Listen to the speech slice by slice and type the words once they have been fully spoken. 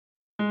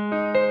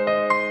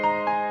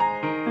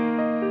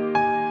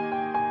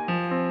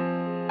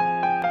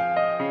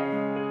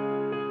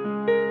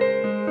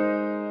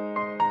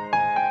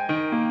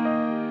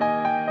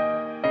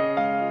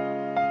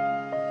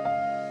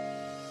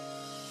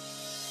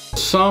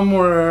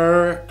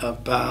somewhere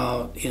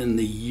about in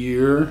the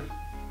year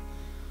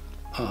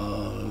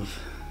of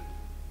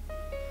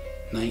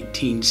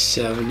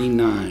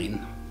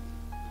 1979,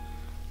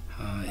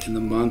 in the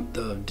month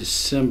of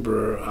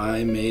December,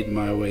 I made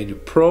my way to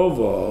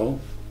Provo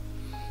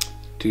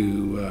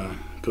to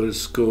go to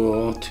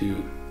school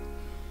to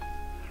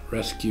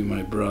rescue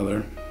my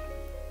brother.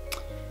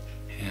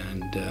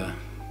 And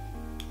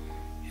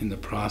in the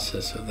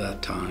process of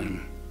that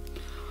time,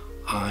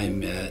 I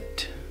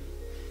met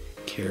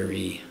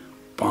Carrie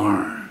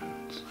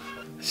Barnes.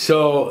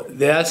 So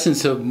the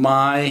essence of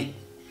my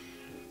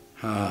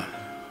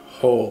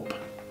hope,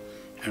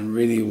 and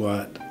really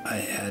what I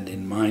had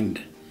in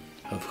mind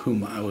of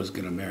whom I was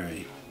going to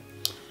marry,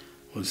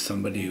 was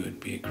somebody who would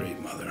be a great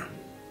mother.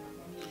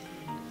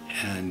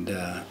 And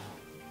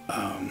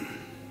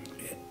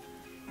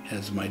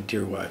as my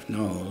dear wife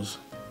knows,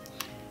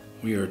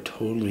 we are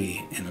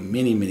totally, in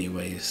many, many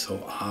ways,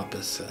 so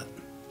opposite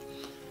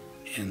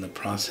in the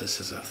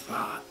processes of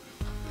thought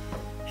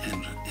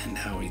and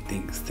how we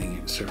think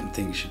certain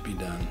things should be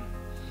done.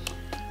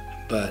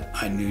 But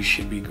I knew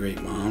she'd be a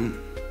great mom,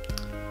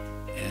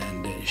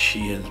 and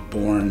she has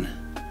borne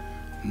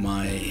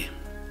my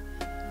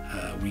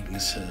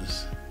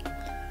weaknesses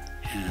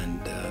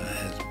and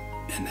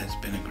has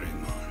been a great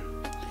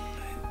mom.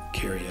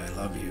 Carrie, I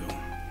love you.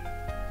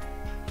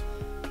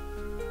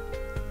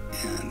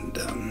 And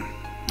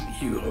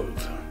you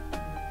have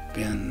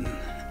been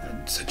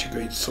such a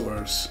great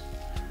source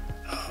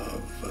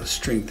of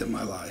strength in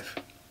my life,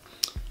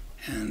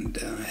 and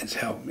has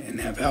helped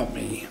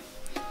me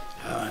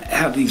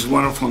have these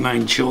wonderful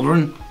 9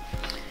 children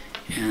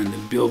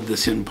and build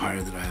this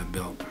empire that I have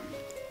built.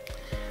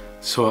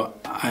 So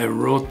I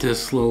wrote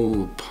this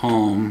little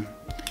poem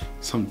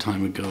some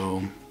time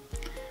ago,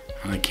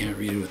 and I can't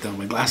read it without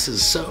my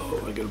glasses,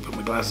 so I gotta put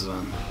my glasses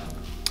on.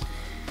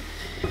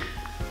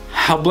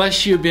 How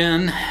blessed you've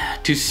been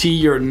to see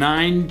your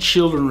 9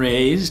 children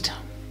raised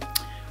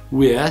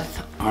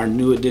with our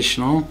new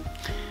additional.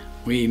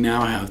 We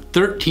now have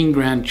 13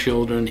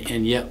 grandchildren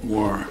and yet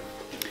more.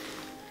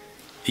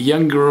 The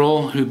young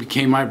girl who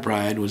became my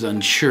bride was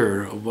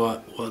unsure of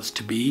what was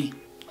to be.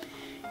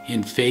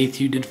 In faith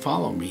you did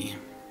follow me.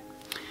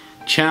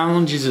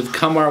 Challenges have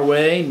come our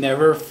way,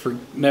 never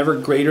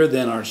greater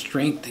than our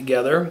strength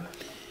together.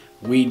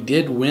 We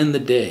did win the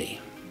day.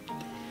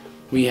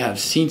 We have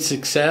seen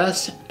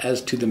success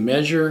as to the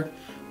measure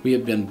we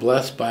have been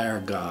blessed by our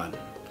God.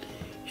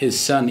 His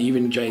Son,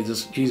 even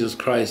Jesus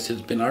Christ,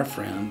 has been our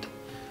friend.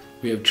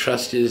 We have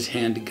trusted His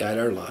hand to guide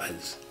our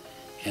lives.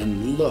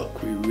 And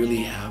look, we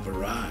really have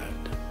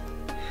arrived.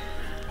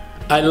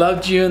 I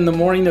loved you in the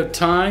morning of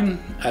time.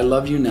 I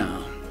love you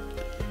now,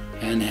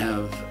 and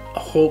have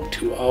hope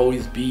to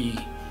always be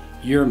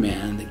your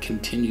man that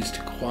continues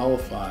to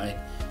qualify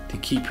to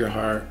keep your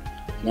heart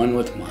one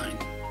with mine.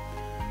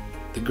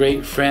 The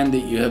great friend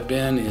that you have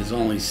been is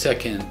only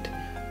second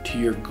to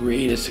your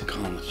greatest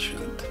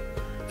accomplishment,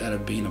 that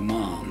of being a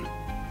mom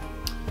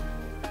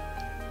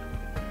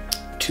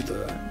to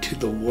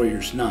the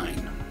Warriors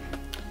 9.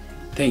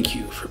 Thank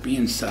you for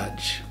being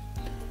such.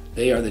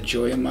 They are the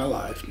joy of my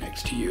life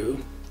next to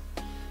you.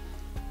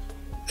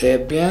 They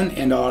have been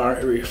and are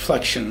a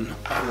reflection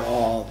of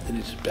all that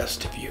is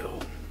best of you.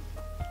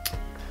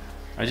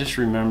 I just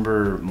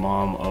remember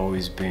Mom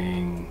always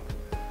being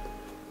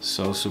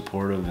so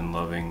supportive and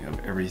loving of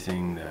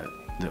everything that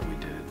we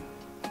did.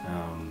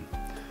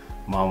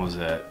 Mom was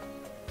I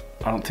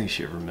don't think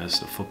she ever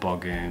missed a football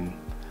game.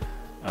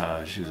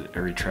 She was at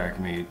every track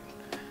meet.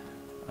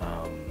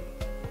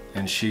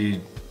 And she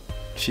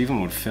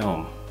even would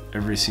film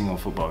every single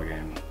football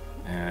game,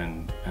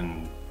 and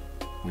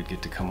we'd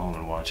get to come home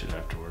and watch it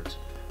afterwards.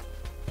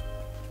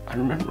 I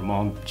remember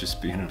Mom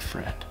just being a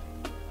friend.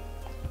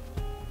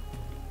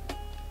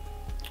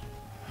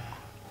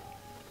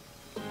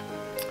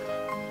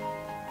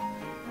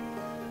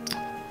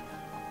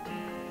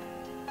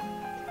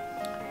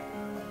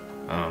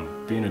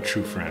 Being a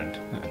true friend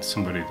and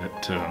somebody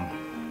that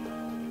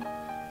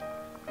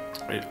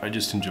I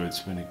just enjoyed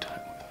spending time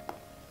with.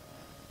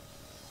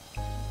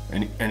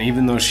 And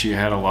even though she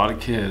had a lot of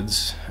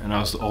kids, and I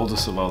was the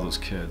oldest of all those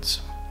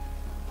kids,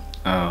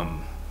 I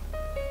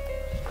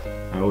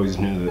always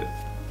knew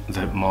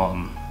that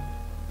Mom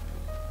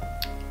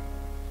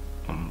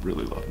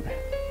really loved me.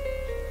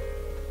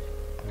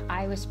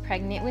 I was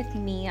pregnant with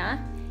Mia,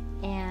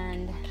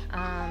 and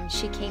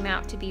she came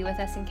out to be with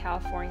us in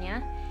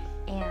California,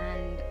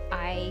 and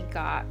I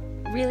got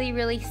really,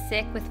 really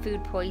sick with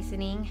food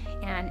poisoning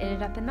and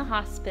ended up in the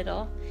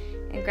hospital.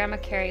 And Grandma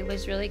Carrie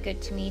was really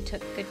good to me,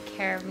 took good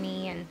care of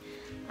me, and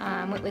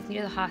went with me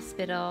to the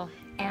hospital.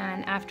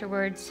 And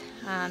afterwards,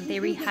 they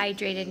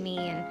rehydrated me,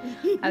 and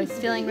I was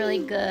feeling really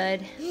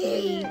good.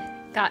 We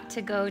got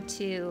to go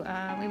to,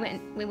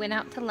 we went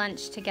out to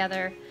lunch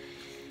together,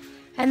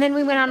 and then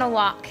we went on a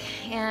walk,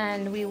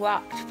 and we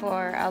walked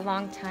for a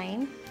long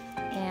time,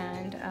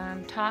 and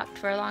talked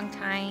for a long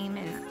time,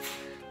 and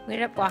we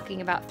ended up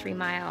walking about 3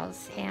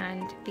 miles.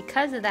 And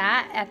because of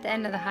that, at the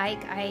end of the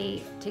hike,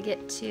 to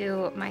get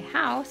to my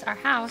house, our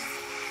house,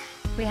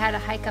 we had to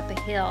hike up a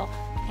hill,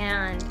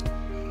 and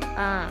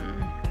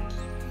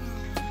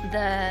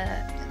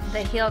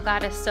the hill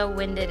got us so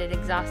winded and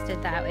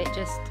exhausted that it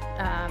just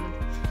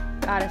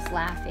got us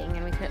laughing,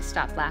 and we couldn't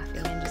stop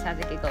laughing and just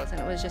had the giggles, and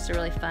it was just a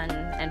really fun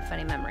and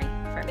funny memory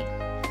for me.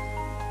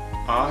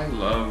 I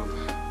love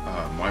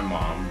my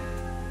mom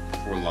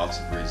for lots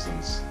of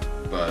reasons,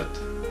 but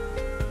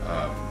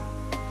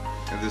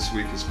this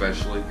week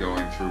especially,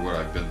 going through what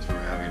I've been through,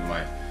 having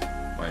my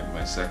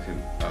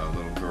second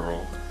little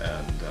girl,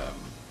 and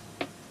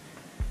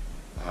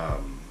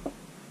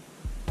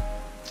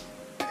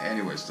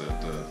anyways,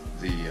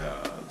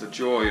 the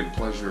joy and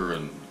pleasure,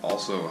 and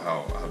also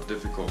how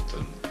difficult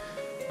and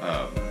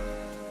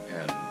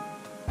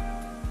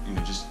you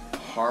know, just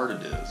hard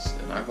it is.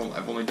 And I've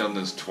only done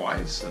this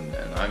twice, and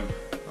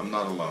I'm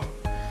not alone.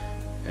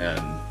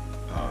 And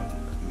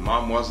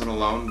Mom wasn't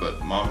alone,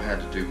 but Mom had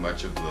to do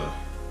much of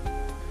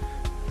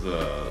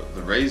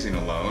the raising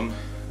alone,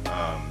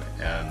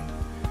 and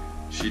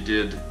she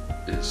did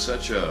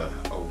such a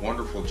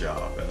wonderful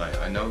job. And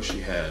I know she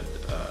had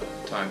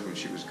times when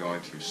she was going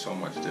through so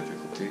much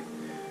difficulty,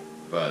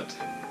 but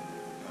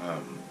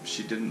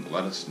she didn't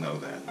let us know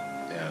that.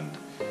 And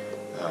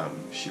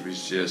she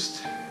was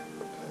just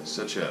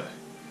such a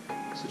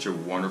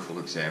wonderful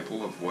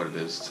example of what it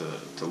is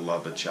to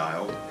love a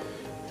child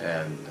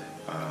and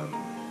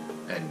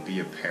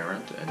be a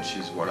parent, and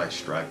she's what I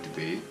strive to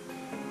be,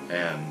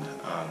 and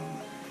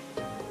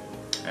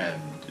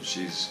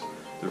she's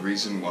the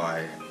reason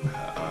why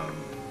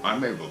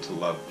I'm able to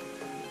love,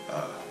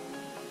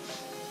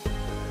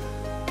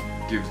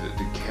 give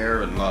the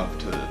care and love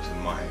to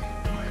my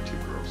two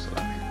girls that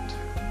I'm able to,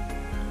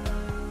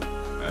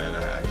 and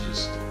I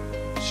just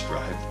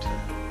strive to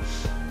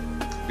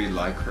be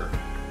like her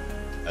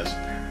as a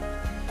parent,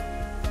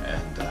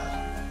 and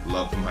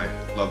love my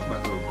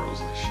little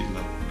girls like she loved me.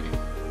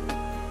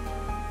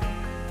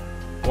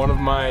 One of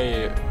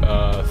my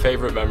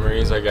favorite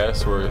memories, I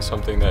guess, or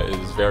something that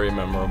is very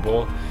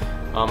memorable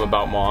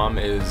about Mom,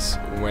 is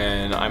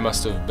when I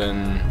must have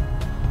been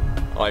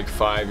like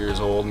 5 years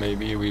old,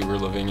 maybe. We were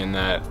living in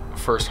that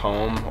first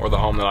home, or the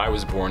home that I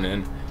was born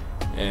in,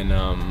 and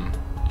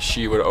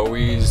she would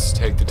always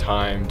take the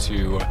time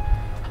to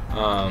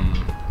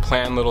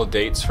plan little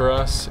dates for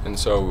us, and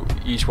so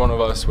each one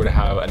of us would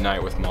have a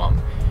night with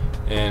Mom.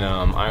 And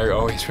I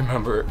always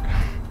remember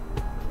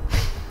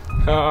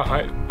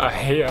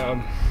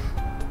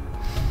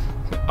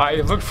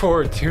I looked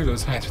forward to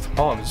those nights with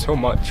Mom so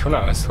much when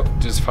I was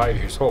just 5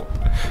 years old,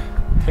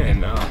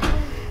 and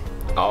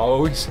I'll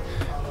always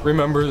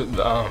remember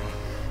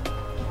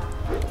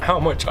how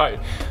much I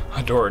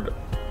adored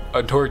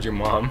you,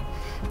 Mom,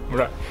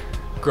 when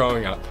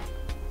growing up.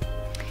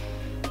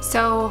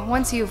 So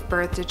once you've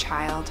birthed a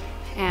child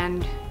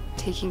and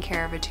taking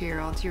care of a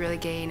 2-year-old, you really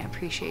gain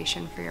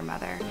appreciation for your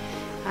mother.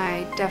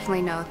 I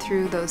definitely know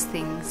through those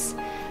things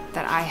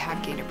that I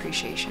have gained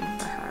appreciation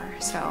for her.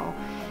 So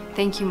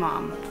thank you,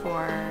 Mom,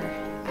 for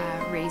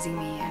raising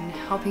me and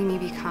helping me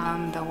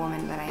become the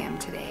woman that I am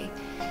today.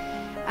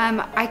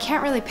 I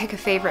can't really pick a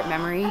favorite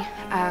memory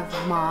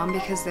of Mom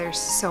because there's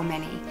so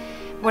many.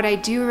 What I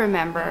do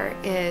remember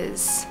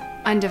is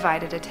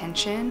undivided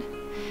attention.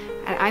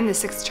 And I'm the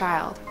 6th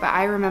child, but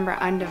I remember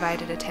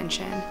undivided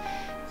attention,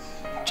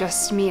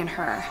 just me and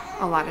her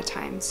a lot of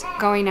times.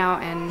 Going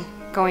out and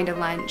going to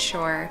lunch,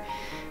 or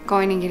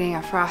going and getting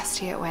a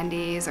Frosty at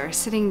Wendy's, or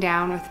sitting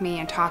down with me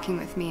and talking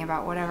with me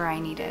about whatever I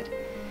needed.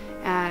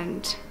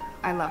 And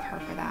I love her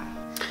for that.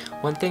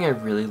 One thing I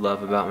really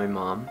love about my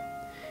mom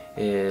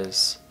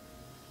is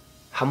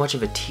how much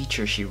of a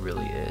teacher she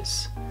really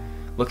is.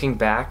 Looking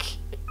back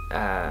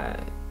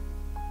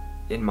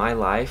in my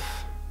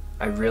life,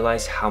 I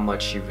realized how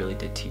much she really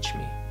did teach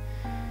me.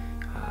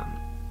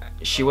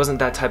 She wasn't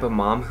that type of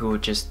mom who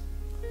would just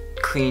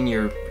clean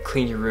your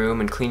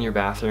room and clean your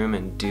bathroom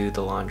and do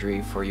the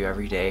laundry for you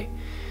every day.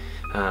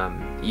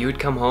 You would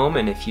come home,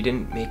 and if you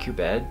didn't make your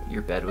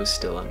bed was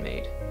still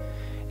unmade.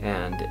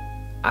 And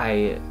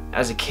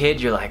as a kid,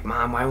 you're like,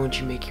 Mom, why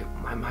won't you make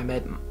my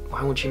bed?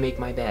 Why won't you make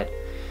my bed?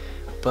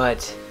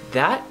 But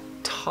that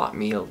taught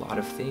me a lot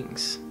of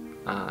things.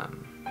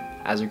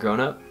 As a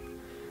grown-up,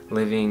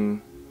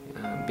 living,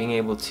 being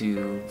able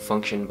to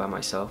function by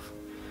myself,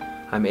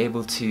 I'm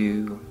able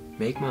to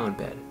make my own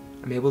bed.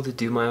 I'm able to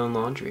do my own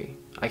laundry.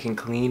 I can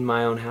clean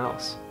my own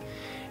house.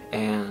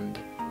 And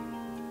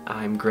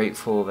I'm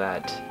grateful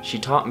that she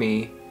taught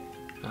me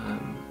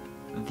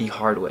the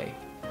hard way.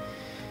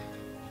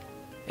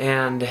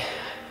 And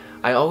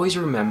I always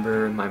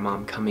remember my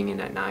mom coming in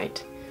at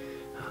night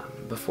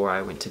before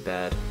I went to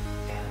bed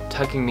and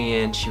tucking me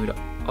in. She would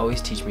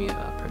always teach me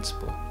a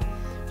principle.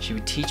 She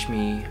would teach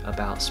me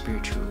about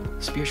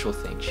spiritual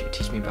things. She would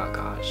teach me about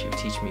God. She would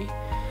teach me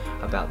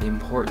about the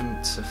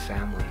importance of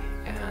family,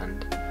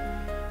 and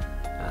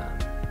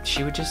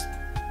she would just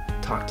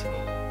talk to me,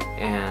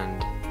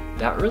 and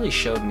that really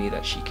showed me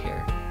that she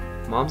cared.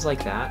 Moms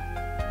like that,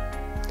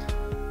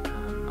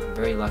 I'm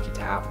very lucky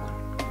to have one.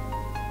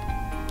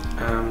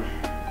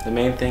 The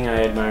main thing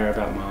I admire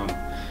about Mom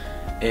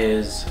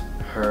is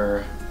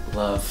her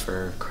love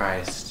for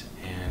Christ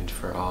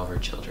for all of her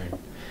children.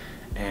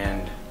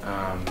 And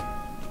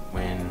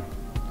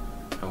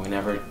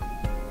whenever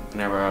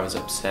I was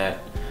upset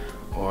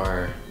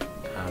or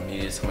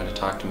needed someone to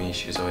talk to me,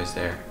 she was always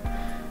there.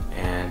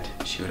 And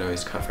she would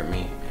always comfort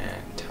me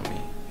and tell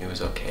me it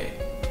was okay.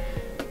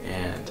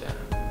 And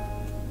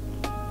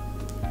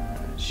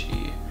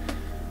she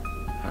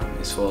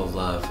is full of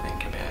love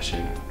and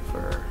compassion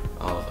for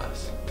all of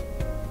us.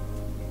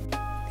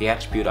 The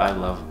attribute I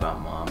love about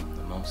Mom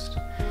the most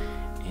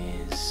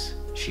is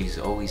she's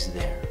always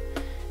there.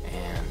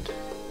 And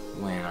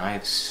when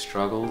I've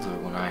struggled or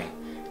when I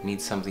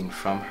need something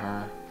from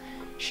her,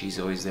 she's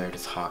always there to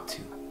talk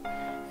to.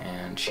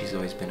 And she's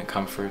always been a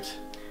comfort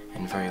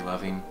and very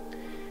loving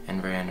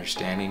and very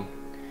understanding.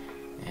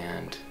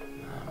 And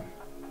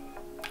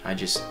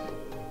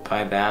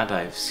by that,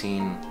 I've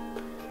seen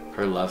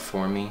her love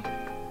for me.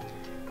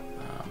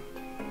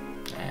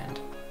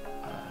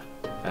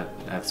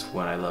 That's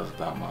what I love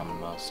about Mom the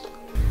most.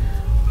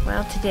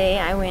 Well, today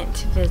I went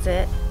to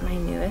visit my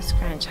newest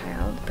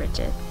grandchild,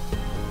 Bridget,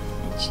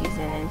 and she's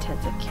in an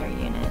intensive care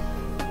unit.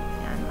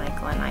 And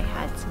Michael and I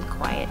had some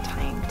quiet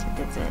time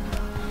to visit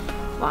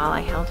while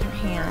I held her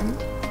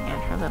hand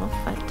and her little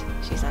foot.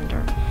 She's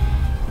under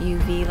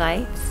UV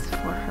lights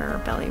for her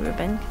belly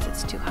ribbon because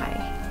it's too high.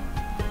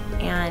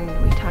 And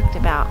we talked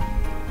about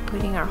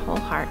putting our whole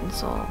heart and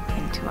soul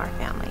into our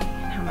family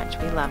and how much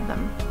we love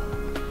them.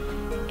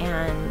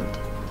 And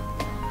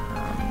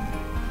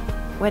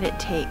what it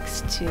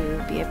takes to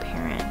be a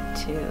parent,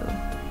 to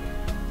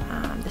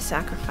the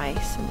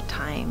sacrifice and the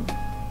time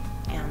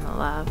and the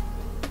love.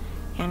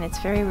 And it's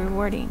very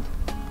rewarding,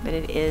 but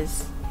it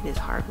is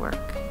hard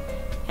work.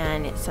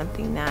 And it's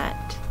something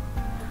that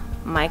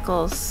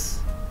Michael's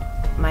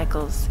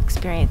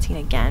experiencing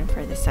again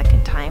for the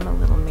second time, a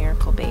little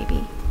miracle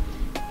baby.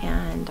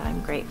 And I'm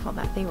grateful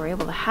that they were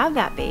able to have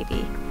that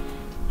baby.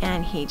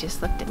 And he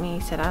just looked at me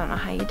and said, "I don't know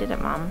how you did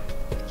it, Mom,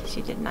 because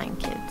you did 9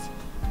 kids."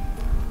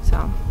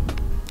 So.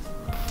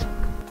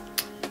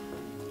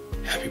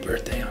 Happy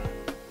birthday,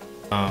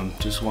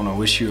 Just want to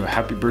wish you a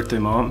happy birthday,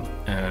 Mom,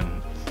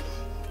 and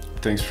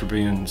thanks for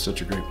being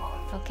such a great mom.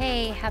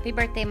 Okay, happy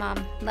birthday,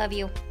 Mom. Love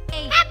you.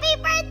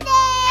 Happy birthday!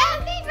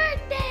 Happy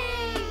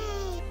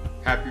birthday!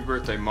 Happy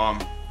birthday, Mom.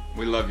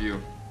 We love you.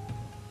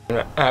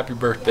 Happy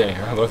birthday.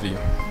 I love you.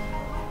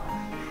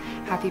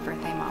 Happy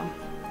birthday, Mom.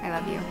 I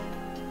love you.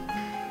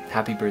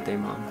 Happy birthday,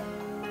 Mom.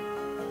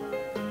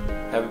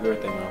 Happy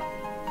birthday, Mom.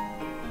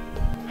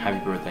 Happy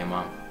birthday,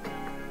 Mom.